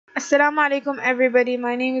Assalamu alaikum everybody.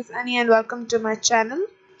 My name is Ani and welcome to my channel.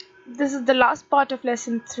 This is the last part of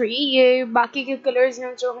lesson 3. ये बाकी के colours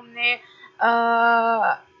हैं जो हमने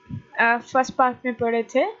first part में पढ़े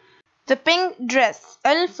थे. The pink dress.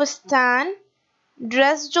 अल-फुस्तान.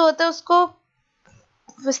 ड्रेस जो होता है उसको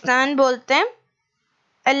फुस्तान बोलते हैं.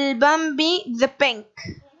 अल-बम्बी the pink.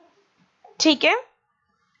 ठीक है.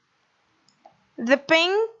 The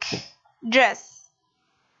pink dress.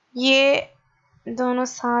 ये दोनों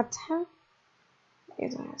साथ हैं. ये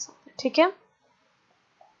दोनों साथ हैं. ठीक है.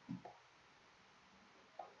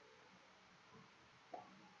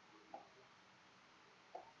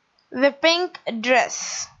 The pink dress.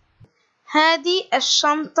 هذه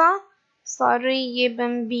الشنطة. सॉरी ये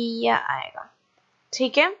बम्बिया आएगा.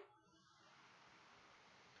 ठीक है.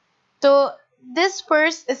 तो this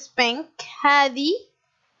purse is pink. هذه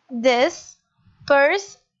this purse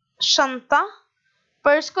शंता.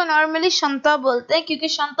 Purse को नॉर्मली शंता बोलते हैं क्योंकि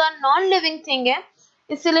शंता नॉन लिविंग थिंग है,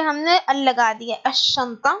 इसलिए हमने अल लगा दिया.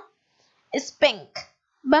 अशंता is pink.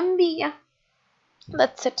 बम्बिया.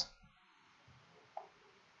 That's it.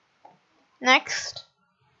 Next.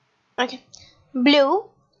 Okay. Blue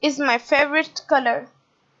is my favourite colour.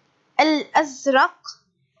 अल अज़रक.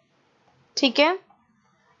 ठीक है.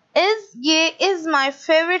 ये इज माय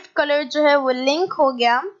फेवरेट कलर जो है वो लिंक हो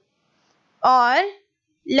गया. और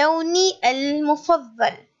लौनी अल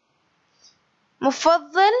मुफद्दल.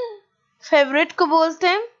 मुफद्दल फेवरेट को बोलते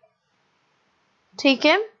हैं. ठीक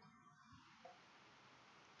है.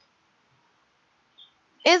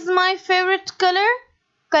 Is my favourite colour.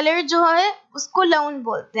 Colour जो है उसको लौन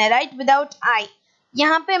बोलते हैं. राइट. Without I.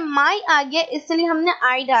 यहाँ पे माई आ गया इसलिए हमने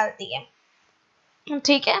आई डाल दी है.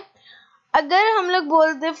 ठीक है. अगर हम लोग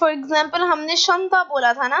बोलते फॉर एग्जाम्पल हमने शंता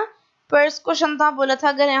बोला था ना, पर्स को शंता बोला था.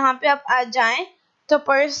 अगर यहाँ पे आप आ जाएं तो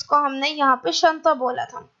पर्स को हमने यहाँ पे शंता बोला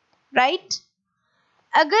था. राइट.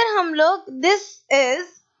 अगर हम लोग दिस इज,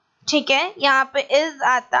 ठीक है, यहाँ पे इज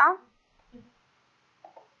आता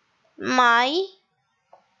माई,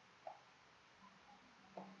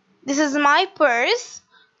 दिस इज माई पर्स,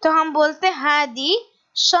 तो हम बोलते हादी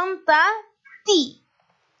शंता ती.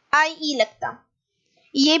 आई ई लगता.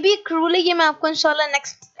 ये भी एक रूल है, ये मैं आपको इंशाल्लाह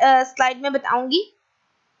नेक्स्ट स्लाइड में बताऊंगी.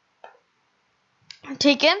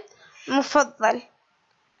 ठीक है. मुफद्दल.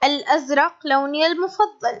 अल अज़रक लौनी अल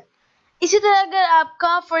मुफद्दल. इसी तरह अगर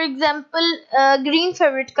आपका for example green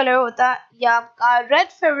favourite colour होता या आपका रेड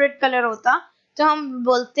फेवरेट कलर होता तो हम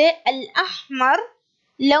बोलते अल अहमर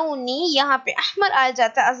लौनी. यहाँ पे अहमर आ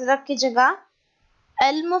जाता अज़रक की जगह.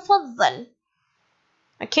 अल Mufaddal.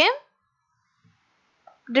 Okay.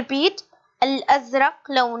 Repeat. Al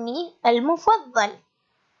अज़रक लौनी Al Mufaddal.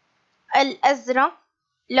 Al अज़रक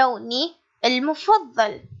लौनी Al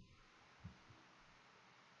Mufaddal.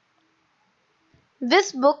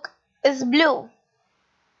 This book is blue.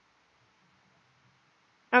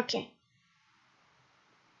 Okay.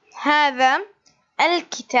 هذا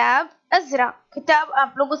الكتاب أزرق. किताब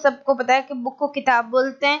आप लोगों को सबको पता है कि बुक को किताब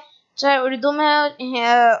बोलते हैं, चाहे उर्दू में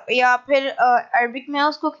हो या फिर अरबिक में हो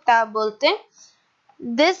उसको किताब बोलते हैं.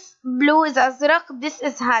 This blue is अज़रक. This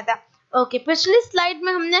is Hada. Okay. पिछली स्लाइड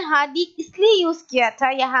में हमने हादी इसलिए यूज किया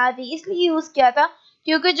था या हादी इसलिए यूज किया था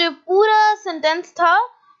क्योंकि जो पूरा सेंटेंस था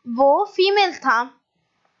वो फीमेल था.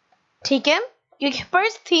 ठीक है. क्योंकि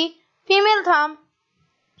पर्स थी, फीमेल था.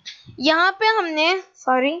 यहाँ पे हमने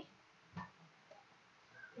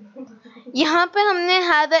यहाँ पे हमने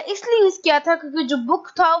हादा इसलिए यूज किया था क्योंकि जो बुक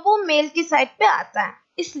था वो मेल की साइड पे आता है,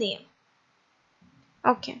 इसलिए.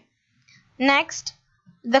 Okay. Next.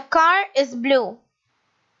 The car is blue.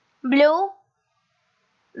 Blue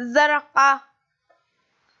ज़रक़ा.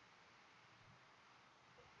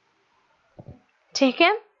 ठीक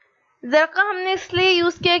है. ज़रक़ा हमने इसलिए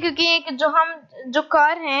यूज किया क्योंकि जो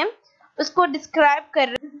कार है उसको डिस्क्राइब कर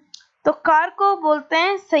रहे हैं, तो कार को बोलते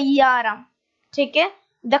हैं सैयारा. ठीक है.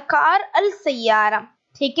 द कार अल सैयारा.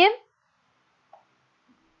 ठीक है.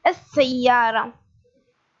 सैयारा.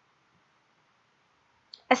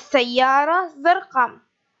 सैयारा ज़रक़ा.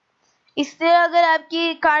 इसलिए अगर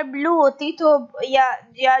आपकी कार ब्लू होती तो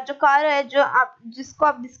या जो कार है जो आप जिसको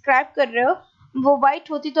आप डिस्क्राइब कर रहे हो वो वाइट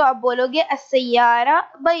होती तो आप बोलोगे अस्सैयारा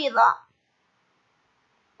बैदा.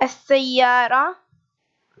 अस्सैयारा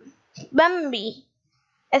बम्बी.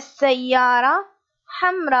 अस्सैयारा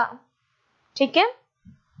हमरा. ठीक है.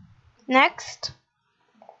 Next.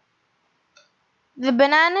 The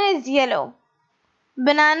banana is yellow.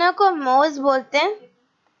 बनाना को मोज बोलते हैं.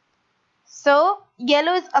 So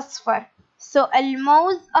yellow is Asfar. So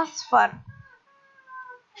अलमोज Asfar.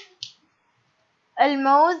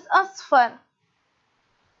 अलमोज Asfar.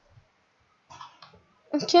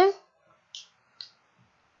 Okay.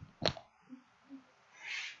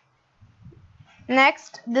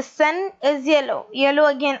 Next, the sun is yellow. Yellow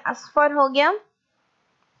again Asfar हो गया.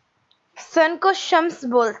 sun को शम्स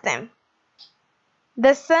बोलते हैं.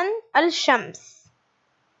 The sun al-shams.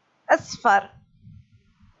 Asfar.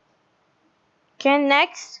 Okay,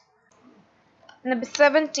 next. Number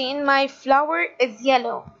 17. My flower is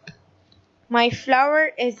yellow. My flower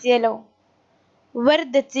is yellow.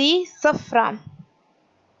 وردتي صفراء.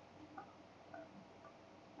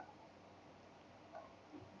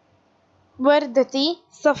 वरदती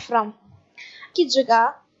सफरा की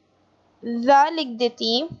जगह ज़ा लिख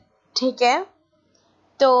देती, ठीक है,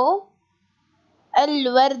 तो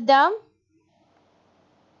अलवर्दा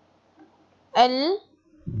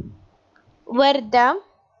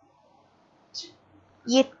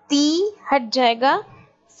ये ती हट जाएगा,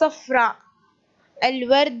 सफरा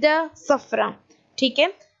अलवर्दा सफरा. ठीक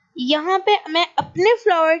है, यहाँ पे मैं अपने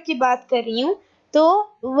फ्लावर की बात कर रही हूँ तो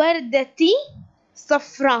वरदती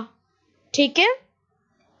सफरा. ठीक है,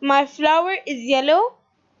 माई फ्लावर इज येलो.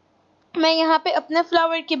 मैं यहाँ पे अपने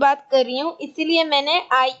फ्लावर की बात कर रही हूँ इसीलिए मैंने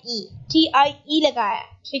TIE लगाया.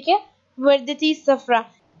 ठीक है, वर्दती सफरा,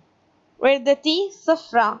 वर्दती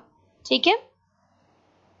सफरा. ठीक है,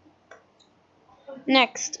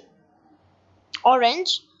 next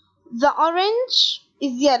orange. The orange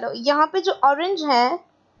is yellow. यहाँ पे जो ऑरेंज है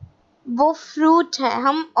वो फ्रूट है.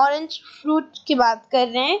 हम ऑरेंज फ्रूट की बात कर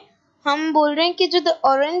रहे हैं. हम बोल रहे हैं कि जो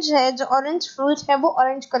ऑरेंज है, जो ऑरेंज फ्रूट है वो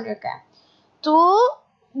ऑरेंज कलर का है. तो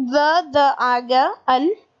द आ गया अल.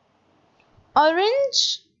 ऑरेंज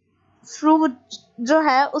फ्रूट जो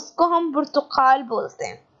है उसको हम बुर्तुकाल बोलते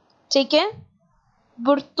हैं. ठीक है,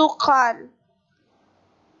 बुर्तुकाल.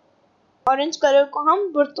 ऑरेंज कलर को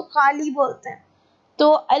हम बुर्तुकाली बोलते हैं.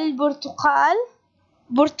 तो अल बुर्तुकाल,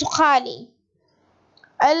 बुर्तुकाली.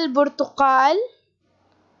 अल बुर्तुकाल,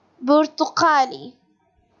 बुर्तुकाली.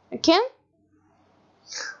 Okay,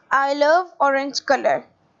 I love orange colour.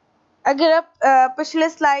 अगर आप पिछले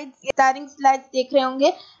स्लाइड्स या स्टार्टिंग स्लाइड्स देख रहे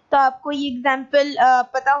होंगे तो आपको ये एग्जांपल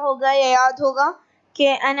पता होगा या याद होगा कि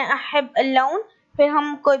अना अहब अल्लौन. फिर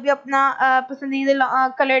हम कोई भी अपना पसंदीदा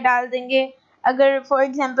कलर डाल देंगे. अगर फॉर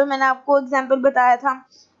एग्जांपल मैंने आपको एग्जांपल बताया था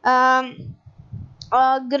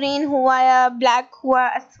ग्रीन हुआ या ब्लैक हुआ,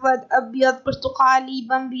 अस्वद, अबियद, पुर्तगाली,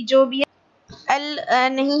 बम्बी, जो भी है. अल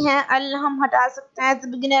नहीं है, अल हम हटा सकते हैं. एज अ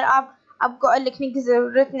बिगिनर आपको अल लिखने की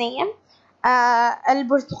ज़रूरत नहीं है. अल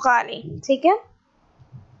पुर्तगाली. ठीक है,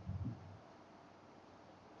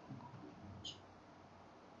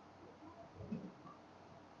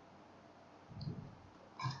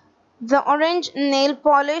 the orange nail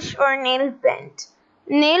polish or nail paint.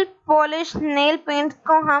 nail polish, nail paint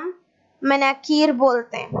को हम मनाकीर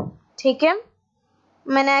बोलते हैं. ठीक है,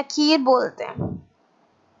 मनाकीर बोलते हैं.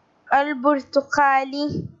 अल बुर्तुकाली.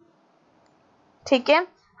 ठीक है,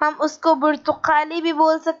 हम उसको बुर्तुकाली भी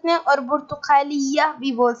बोल सकते हैं और बुर्तुकालिया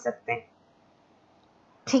भी बोल सकते हैं.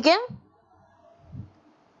 ठीक है,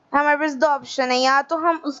 हमारे पास दो ऑप्शन है. या तो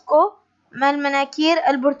हम उसको मनाकीर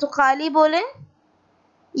अल बुर्तुकाली बोलें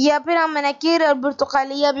या फिर हम मनाकीर और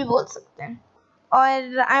बुर्तुकालिया भी बोल सकते हैं.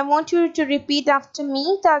 और I want you to repeat after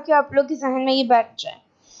me ताकि आप लोग के जहन में ये बैठ जाए.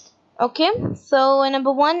 ओके, सो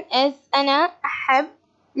नंबर 1 इज अना अहब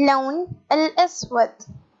लौन अल अस्वद.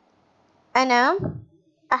 अना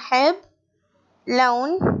अहब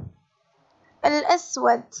लौन अल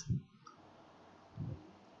अस्वद.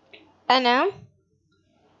 अना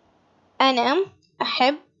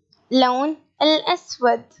अहब loan Al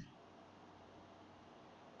Aswad.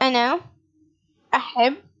 أنا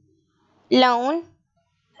أحب لون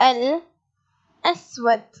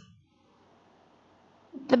الأسود.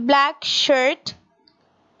 The black shirt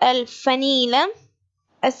الفانيلة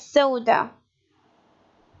السوداء.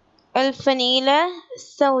 الفانيلة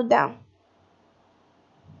السوداء.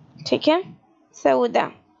 ठीक है,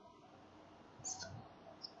 سوداء.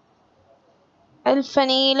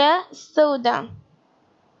 الفانيلة السوداء.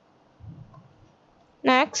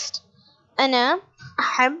 Next, أنا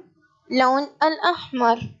أحب لون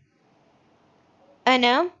الأحمر.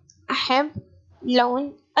 أنا أحب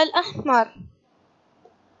لون الأحمر.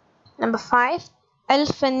 Number 5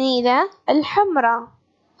 الفانيلة الحمراء.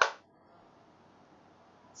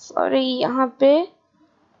 Sorry, यहाँ पे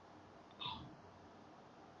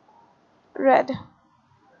red.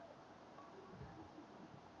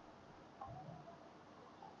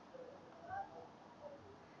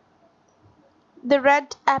 The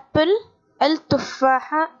red apple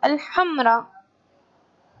التفاحة الحمراء.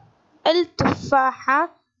 التفاحة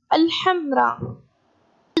الحمراء.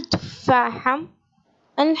 التفاحة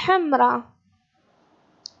الحمراء.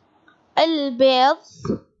 البيض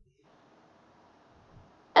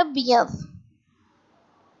أبيض.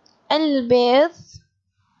 البيض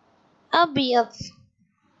أبيض.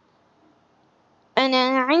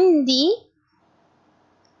 أنا عندي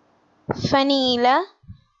فانيلة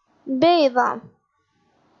بيضة.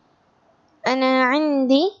 أنا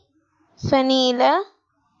عندي فانيلة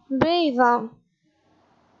بيضة.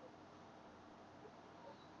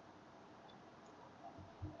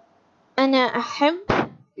 أنا أحب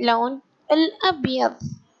لون الأبيض.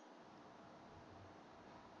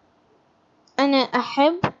 أنا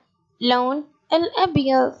أحب لون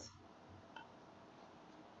الأبيض.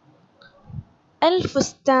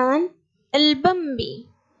 الفستان البمبي.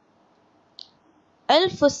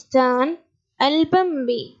 الفستان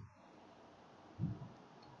البمبي.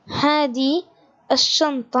 هذه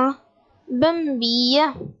الشنطة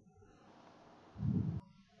بمبية.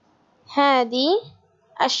 هذه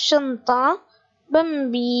الشنطة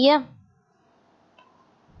بمبية.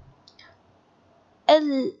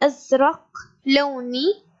 الأزرق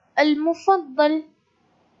لوني المفضل.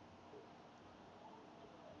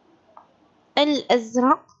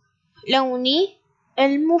 الأزرق لوني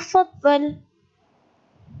المفضل.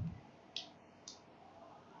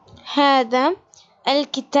 هذا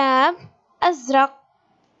الكتاب أزرق.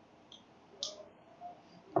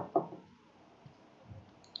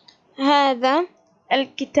 هذا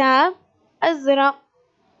الكتاب أزرق.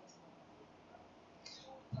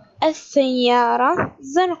 السيارة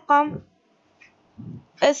زرقاء.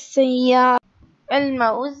 السيارة.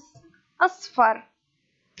 الموز أصفر.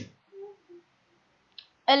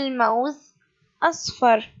 الموز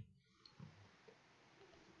أصفر.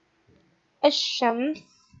 الشمس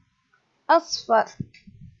أصفر.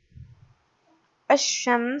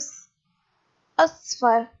 الشمس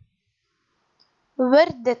أصفر.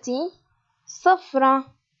 وردتي صفرة.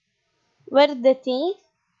 وردتي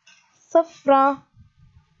صفرة.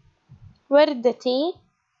 وردتي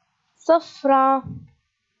صفرة.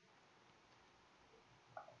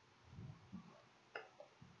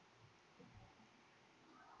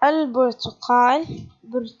 البرتقال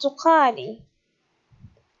برتقالي.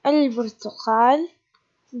 البرتقال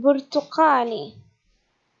برتقالي.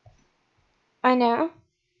 أنا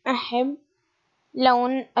أحب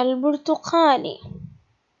لون البرتقالي.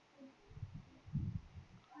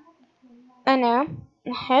 أنا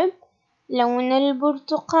أحب لون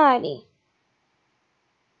البرتقالي.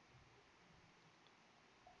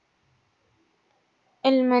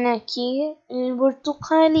 المناكير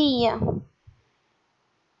البرتقالية.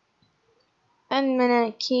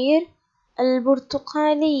 المناكير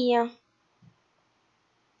البرتقالية.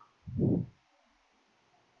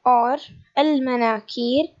 और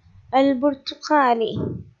المناكير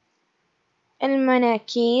البرتقالي.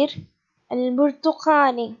 المناكير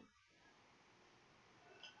البرتقالي.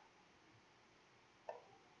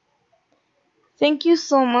 Thank you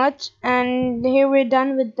so much, and here we're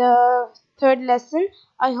done with the third lesson.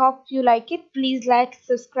 I hope you like it. Please like,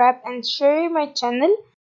 subscribe and share my channel.